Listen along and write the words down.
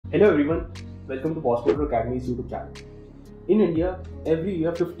Hello everyone, welcome to Bosscoder Academy's YouTube channel. In India, every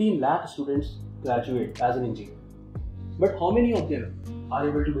year 15 lakh students graduate as an engineer. But how many of them are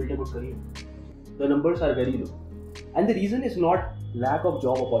able to build a good career? The numbers are very low. And the reason is not lack of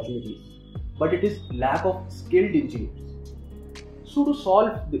job opportunities, but it is lack of skilled engineers. So to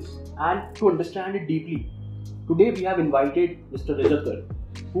solve this and to understand it deeply, today we have invited Mr. Rajat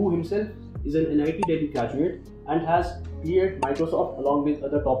Garg, who himself is an NIT-D graduate and has cleared Microsoft along with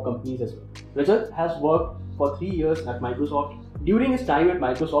other top companies as well. Rajat has worked for 3 years at Microsoft. During his time at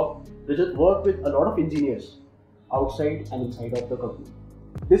Microsoft, Rajat worked with a lot of engineers outside and inside of the company.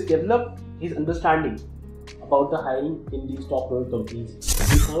 This developed his understanding about the hiring in these top companies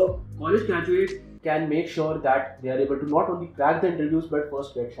and how college graduates can make sure that they are able to not only crack the interviews but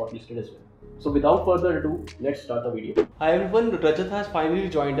first get shortlisted as well. So without further ado, let's start the video. Hi everyone, Rajat has finally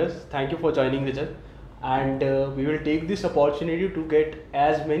joined us. Thank you for joining, Rajat. And we will take this opportunity to get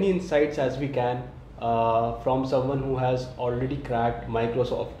as many insights as we can from someone who has already cracked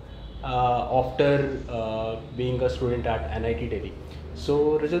Microsoft after being a student at NIT-D.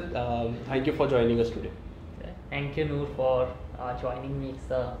 So Rajat, thank you for joining us today. Thank you, Noor, for joining me.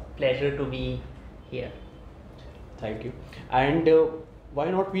 It's a pleasure to be here. Thank you. And why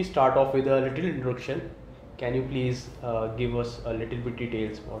not we start off with a little introduction? Can you please give us a little bit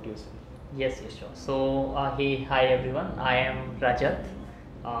details about yourself? Yes, sure. So, hi everyone. I am Rajat.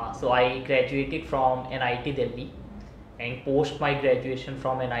 So I graduated from NIT Delhi, and post my graduation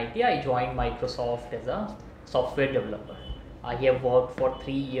from NIT, I joined Microsoft as a software developer. I have worked for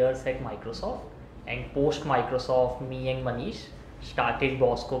 3 years at Microsoft, and post Microsoft, me and Manish started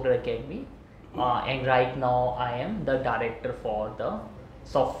Bosscoder Academy, and right now I am the director for the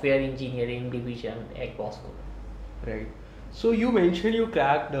software engineering division at Bosscoder. Right. So you mentioned you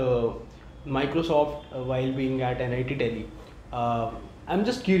cracked Microsoft while being at NIT Delhi. I'm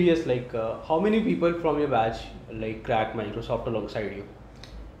just curious, like how many people from your batch like cracked Microsoft alongside you?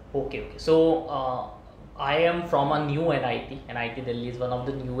 Okay. So I am from a new NIT. NIT Delhi is one of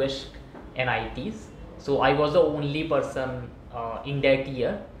the newest NITs. So I was the only person in that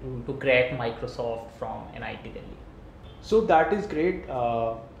year to crack Microsoft from NIT Delhi. So that is great,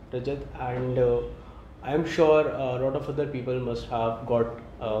 Rajat, and I am sure a lot of other people must have got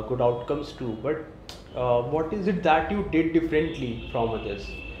good outcomes too. But what is it that you did differently from others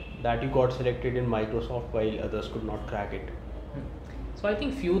that you got selected in Microsoft while others could not crack it? So I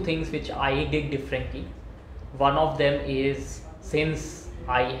think few things which I did differently. One of them is, since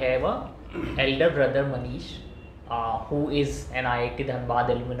I have a elder brother Manish, who is an IIT Dhanbad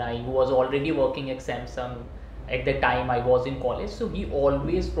alumni, who was already working at Samsung at the time I was in college. So he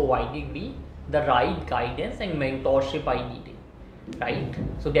always provided me the right guidance and mentorship I needed, right?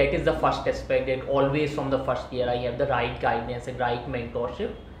 So that is the first aspect, that always from the first year I have the right guidance and right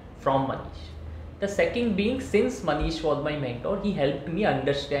mentorship from Manish. The second being, since Manish was my mentor, he helped me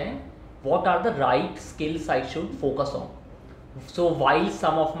understand what are the right skills I should focus on. So while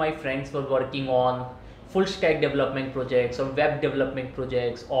some of my friends were working on full stack development projects or web development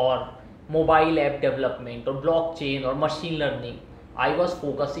projects or mobile app development or blockchain or machine learning, I was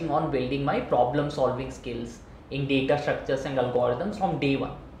focusing on building my problem solving skills in data structures and algorithms from day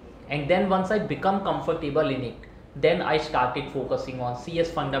one. And then once I become comfortable in it, then I started focusing on CS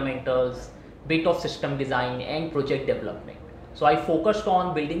fundamentals, bit of system design and project development. So I focused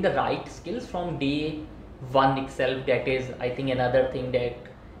on building the right skills from day one itself. That is, I think, another thing that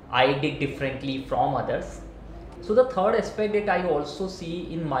I did differently from others. So the third aspect that I also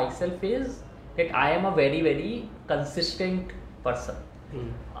see in myself is that I am a very, very consistent person.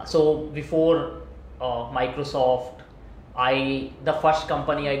 So before Microsoft, the first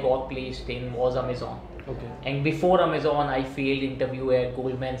company I got placed in was Amazon. Okay. And before Amazon, I failed interview at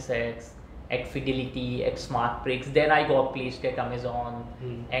Goldman Sachs, at Fidelity, at SmartBricks. Then I got placed at Amazon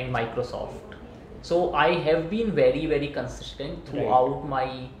and Microsoft. So I have been very, very consistent throughout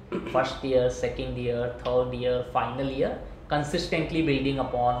my first year, second year, third year, final year, consistently building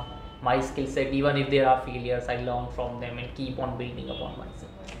upon my skill set. Even if there are failures, I learn from them and keep on building upon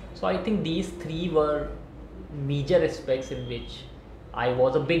myself. So I think these three were major aspects in which I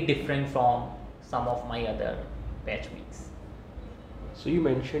was a bit different from some of my other batchmates. So you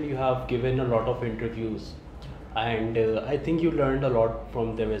mentioned you have given a lot of interviews, and I think you learned a lot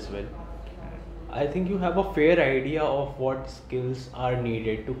from them as well. I think you have a fair idea of what skills are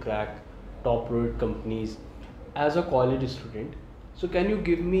needed to crack top rated companies as a college student. So can you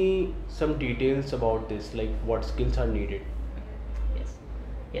give me some details about this, like what skills are needed?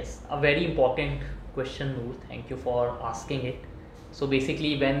 Yes, a very important question, Noor. Thank you for asking it. So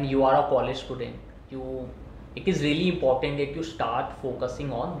basically, when you are a college student, you it is really important that you start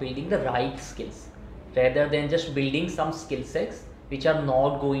focusing on building the right skills rather than just building some skill sets which are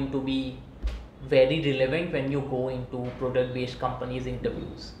not going to be very relevant when you go into product based companies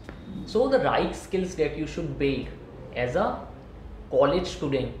interviews. So the right skills that you should build as a college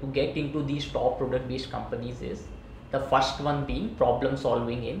student to get into these top product based companies is the first one being problem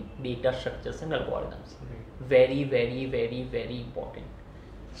solving in data structures and algorithms. Very, very, very, very important.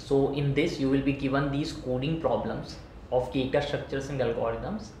 So in this you will be given these coding problems of data structures and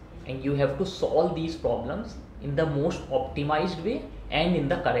algorithms, and you have to solve these problems in the most optimized way and in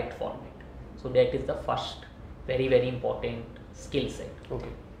the correct format. So that is the first very, very important skill set. Okay.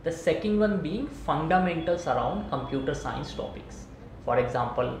 The second one being fundamentals around computer science topics. For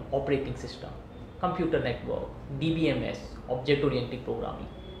example, operating system, computer network, DBMS, object oriented programming.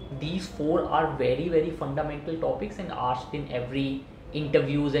 These four are very, very fundamental topics and asked in every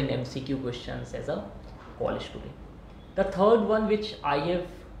interviews and MCQ questions as a college student. The third one which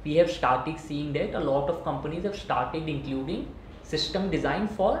we have started seeing that a lot of companies have started including system design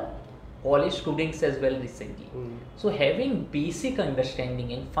for college students as well recently. So having basic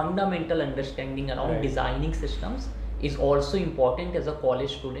understanding and fundamental understanding around designing systems is also important as a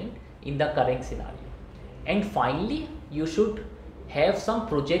college student in the current scenario. And finally, you should have some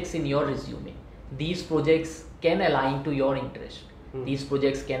projects in your resume. These projects can align to your interest. These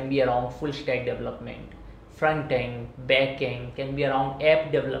projects can be around full stack development, front end, back end, can be around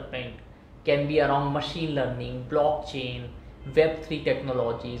app development, can be around machine learning, blockchain, Web3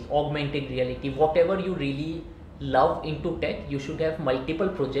 technologies, augmented reality, whatever you really love into tech, you should have multiple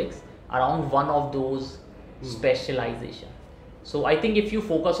projects around one of those specialization. So I think if you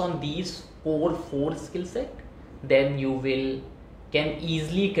focus on these four skill set, then you can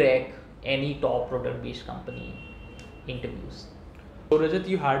easily crack any top product based company interviews. So Rajat,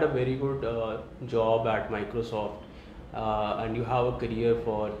 you had a very good job at Microsoft and you have a career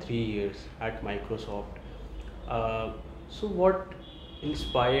for 3 years at Microsoft. So what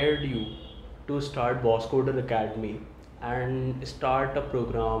inspired you to start Bosscoder Academy and start a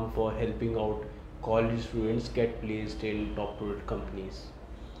program for helping out college students get placed in top product companies?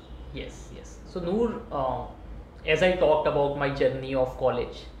 Yes. So Noor, as I talked about my journey of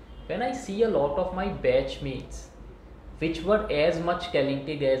college, when I see a lot of my batchmates which were as much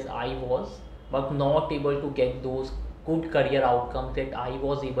talented as I was but not able to get those good career outcomes that I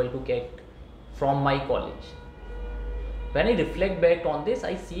was able to get from my college, when I reflect back on this,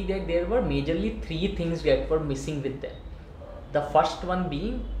 I see that there were majorly three things that were missing with them. The first one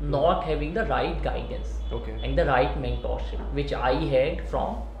being not having the right guidance and the right mentorship, which I had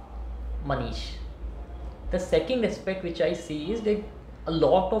from Manish. The second aspect which I see is that a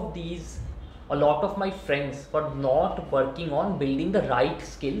lot of my friends were not working on building the right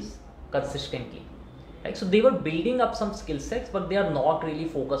skills consistently. Right? So they were building up some skill sets, but they are not really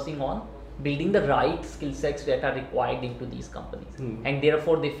focusing on building the right skill sets that are required into these companies, and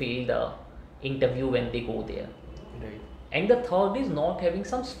therefore they fail the interview when they go there. Right. And the third is not having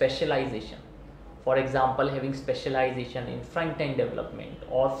some specialization. For example, having specialization in front end development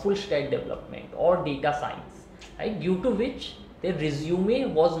or full stack development or data science, right? Due to which their resume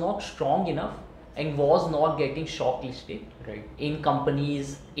was not strong enough and was not getting shortlisted in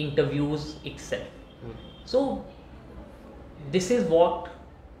companies interviews itself. So this is what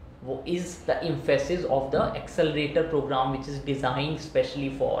is the emphasis of the accelerator program, which is designed especially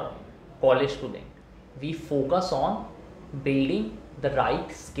for college students. We focus on building the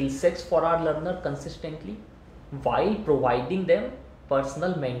right skill sets for our learner consistently while providing them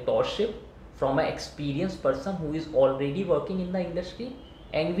personal mentorship from an experienced person who is already working in the industry,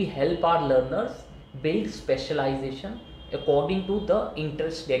 and we help our learners build specialization according to the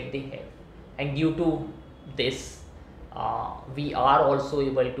interest that they have. And due to this, we are also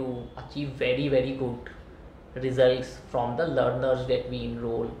able to achieve very, very good results from the learners that we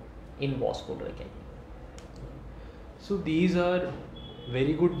enroll in Bosscoder Academy. So these are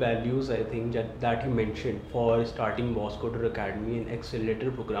very good values, I think, that you mentioned for starting Bosscoder Academy and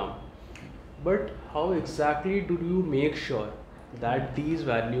Accelerator program. But how exactly do you make sure that these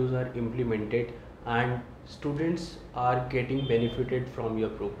values are implemented and students are getting benefited from your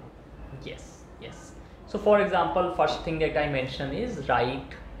program? Yes. So for example, first thing that I mentioned is right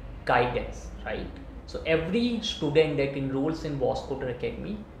guidance, right? So every student that enrolls in Bosscoder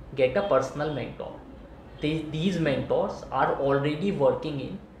Academy get a personal mentor. These mentors are already working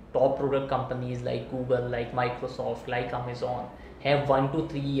in top product companies like Google, like Microsoft, like Amazon, have 1 to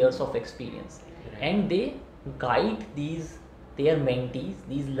 3 years of experience, and they guide their mentees,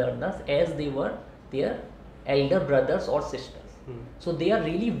 these learners, as they were their elder brothers or sisters. So they are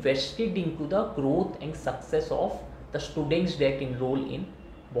really vested into the growth and success of the students that enroll in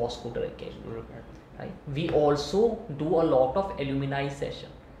Bosscoder Academy. Right? We also do a lot of alumni session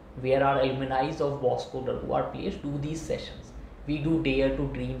where our alumni of Bosscoder who are placed do these sessions. We do Dare to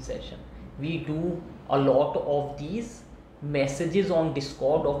Dream session. We do a lot of these messages on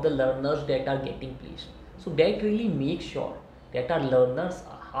Discord of the learners that are getting placed. So that really makes sure that our learners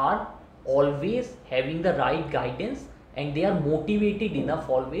are always having the right guidance and they are motivated enough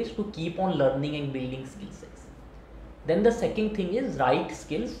always to keep on learning and building skill sets. Then the second thing is right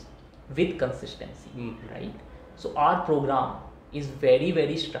skills with consistency, right? So our program is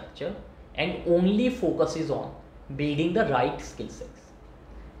very structured and only focuses on building the right skill sets.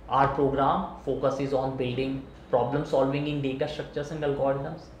 Our program focuses on building problem solving in data structures and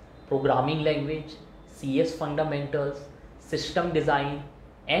algorithms, programming language, CS fundamentals, system design,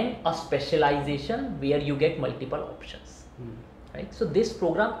 and a specialization where you get multiple options. Right? So this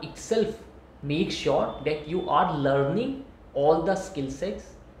program itself makes sure that you are learning all the skill sets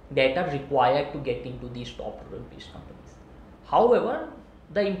that are required to get into these top product-based companies. However,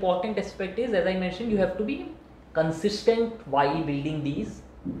 the important aspect is, as I mentioned, you have to be consistent while building these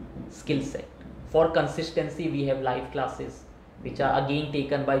skill set. For consistency, we have live classes which are again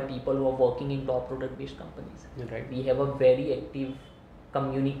taken by people who are working in top product-based companies. Right. We have a very active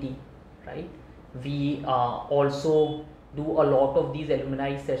community, right? We also do a lot of these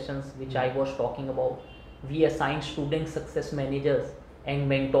alumni sessions which I was talking about. We assign student success managers and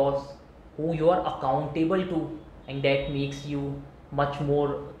mentors who you are accountable to, and that makes you much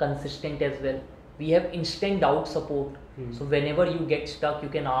more consistent as well. We have instant doubt support, so whenever you get stuck you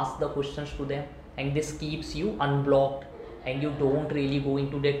can ask the questions to them, and this keeps you unblocked and you don't really go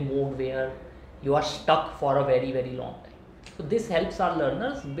into that mode where you are stuck for a very long time. So this helps our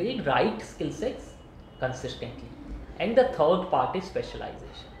learners build right skill sets consistently. And the third part is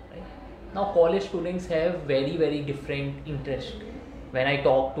specialization, right? Now college students have very different interests. When I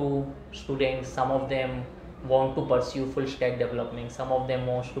talk to students, some of them want to pursue full stack development, some of them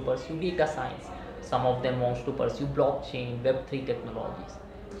wants to pursue data science, some of them wants to pursue blockchain, Web3 technologies.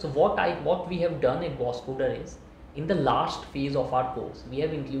 So what we have done at Bosscoder is, in the last phase of our course, we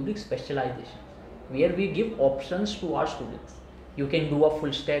have included specialization, where we give options to our students. You can do a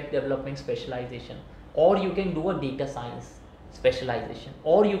full stack development specialization, or you can do a data science specialization,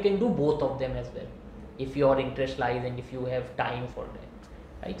 or you can do both of them as well, if your interest lies and if you have time for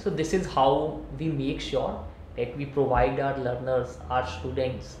that, right? So this is how we make sure that we provide our learners, our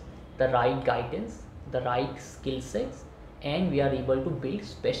students, the right guidance, the right skill sets, and we are able to build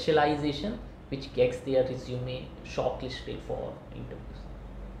specialization which gets their resume shortlisted for interviews.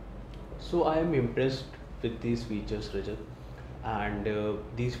 So I am impressed with these features, Rajat, and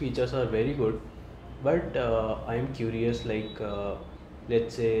these features are very good. But I am curious, like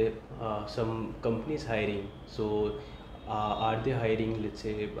let's say some companies hiring. So are they hiring, let's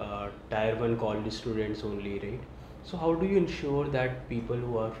say, tier 1 college students only, right? So how do you ensure that people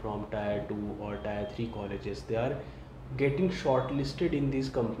who are from tier 2 or tier 3 colleges, they are getting shortlisted in these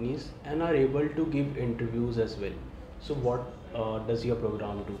companies and are able to give interviews as well? So what does your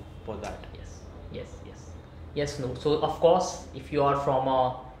program do for that? Yes, no. So of course, if you are from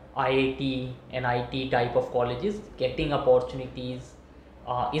a IIT, NIT type of colleges, getting opportunities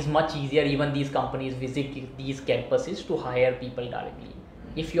is much easier. Even these companies visit these campuses to hire people directly.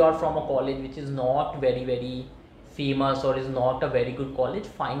 If you are from a college which is not very famous or is not a very good college,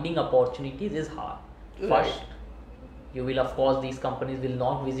 finding opportunities is hard. Right. First, you will, of course, these companies will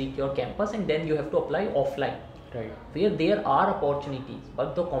not visit your campus, and then you have to apply offline, Right. where there are opportunities,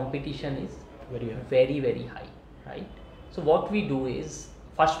 but the competition is very high, right? So what we do is,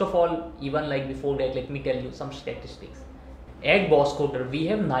 first of all, even like before that, let me tell you some statistics. At Bosscoder, we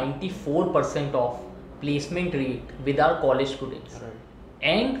have 94% of placement rate with our college students, Right.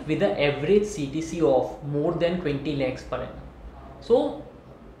 and with an average CTC of more than 20 lakhs per annum. So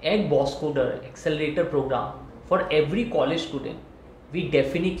at Bosscoder Accelerator program, for every college student, we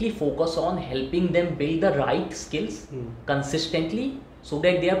definitely focus on helping them build the right skills consistently so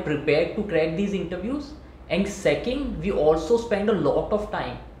that they are prepared to crack these interviews. And second, we also spend a lot of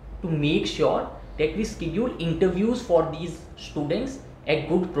time to make sure that we schedule interviews for these students at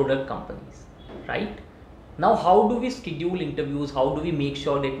good product companies, right? Now, how do we schedule interviews? How do we make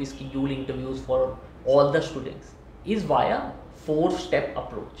sure that we schedule interviews for all the students? Is via 4-step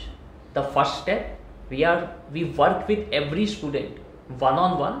approach. The first step, we work with every student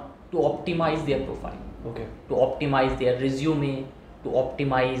one-on-one to optimize their profile, Okay. to optimize their resume, to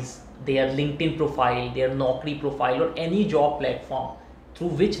optimize their LinkedIn profile, their Naukri profile, or any job platform through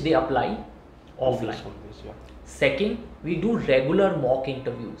which they apply offline. Yeah. Second, we do regular mock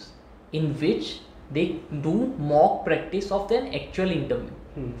interviews in which they do mock practice of an actual interview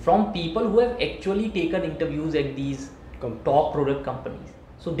from people who have actually taken interviews at these top product companies.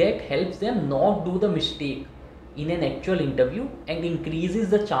 So that helps them not do the mistake in an actual interview and increases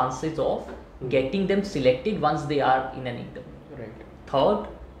the chances of getting them selected once they are in an interview. Right. Third,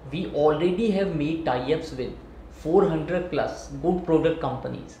 we already have made tie-ups with 400 plus good product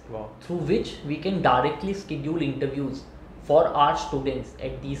companies. Wow. Through which we can directly schedule interviews for our students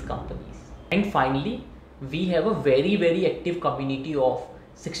at these companies. And finally, we have a very, very active community of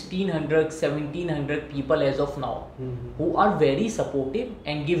 1600, 1700 people as of now who are very supportive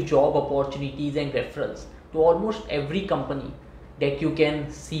and give job opportunities and referrals to almost every company that you can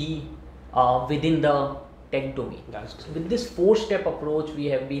see within the tech domain. So with this 4-step approach, we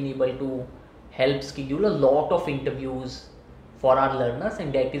have been able to help schedule a lot of interviews for our learners,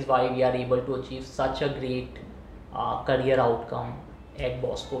 and that is why we are able to achieve such a great career outcome at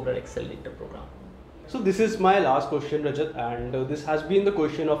Bosscoder Accelerator program. So this is my last question, Rajat, and this has been the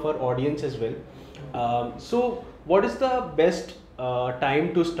question of our audience as well. So what is the best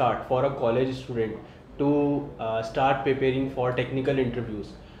time to start for a college student to start preparing for technical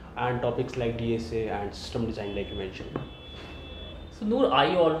interviews and topics like DSA and system design like you mentioned? So Noor,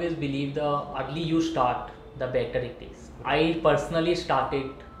 I always believe the early you start, the better it is. I personally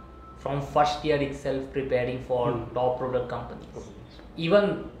started from first year itself preparing for top product companies.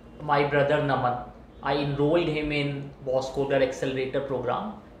 Even my brother Naman, I enrolled him in Bosscoder Accelerator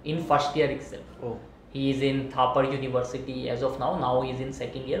program in first year itself. He is in Thapar University as of now. Now he is in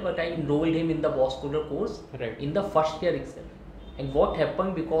second year, but I enrolled him in the Bosscoder course in the first year itself. And what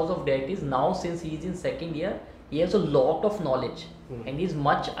happened because of that is now since he is in second year, he has a lot of knowledge and he is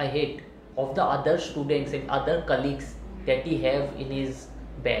much ahead of the other students and other colleagues that he have in his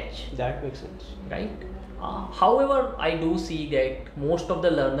batch. That makes sense. Right? However, I do see that most of the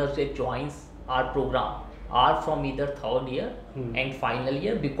learners that joins our program are from either third year and final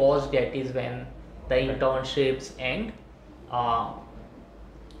year, because that is when the internships and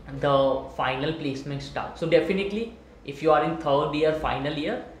the final placement start. So definitely, if you are in third year, final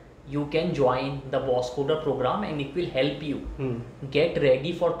year, you can join the Bosscoder program and it will help you get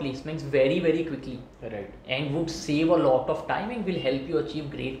ready for placements very, very quickly. Right. And would save a lot of time and will help you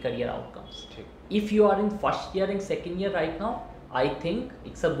achieve great career outcomes. If you are in first year and second year right now, I think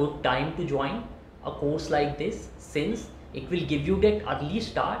it's a good time to join a course like this, since it will give you that early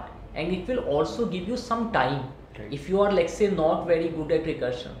start and it will also give you some time. If you are, let's say, not very good at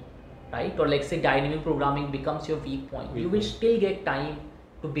recursion, right, or let's say dynamic programming becomes your weak point, you will still get time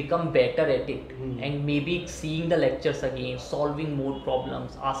to become better at it and maybe seeing the lectures again, solving more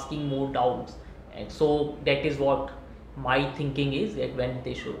problems, asking more doubts. And so that is what my thinking is, that when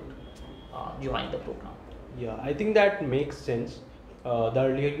they should join the program. Yeah, I think that makes sense. The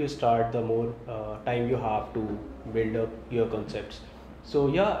earlier you start, the more time you have to build up your concepts. So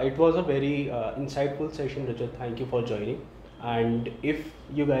yeah, it was a very insightful session, Rajat. Thank you for joining. And if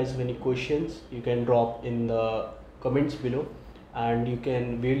you guys have any questions, you can drop in the comments below, and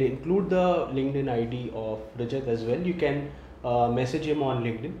we'll include the LinkedIn ID of Rajat as well. You can message him on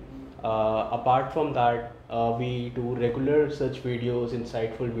LinkedIn. Apart from that, we do regular such videos,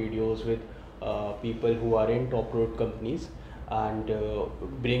 insightful videos with people who are in top road companies, and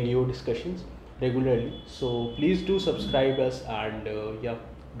bring you discussions regularly. So please do subscribe us, and yeah,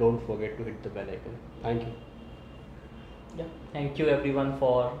 don't forget to hit the bell icon. Thank you. Yeah, thank you everyone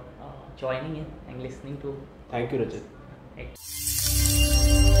for joining in and listening to. Thank you, Rajat.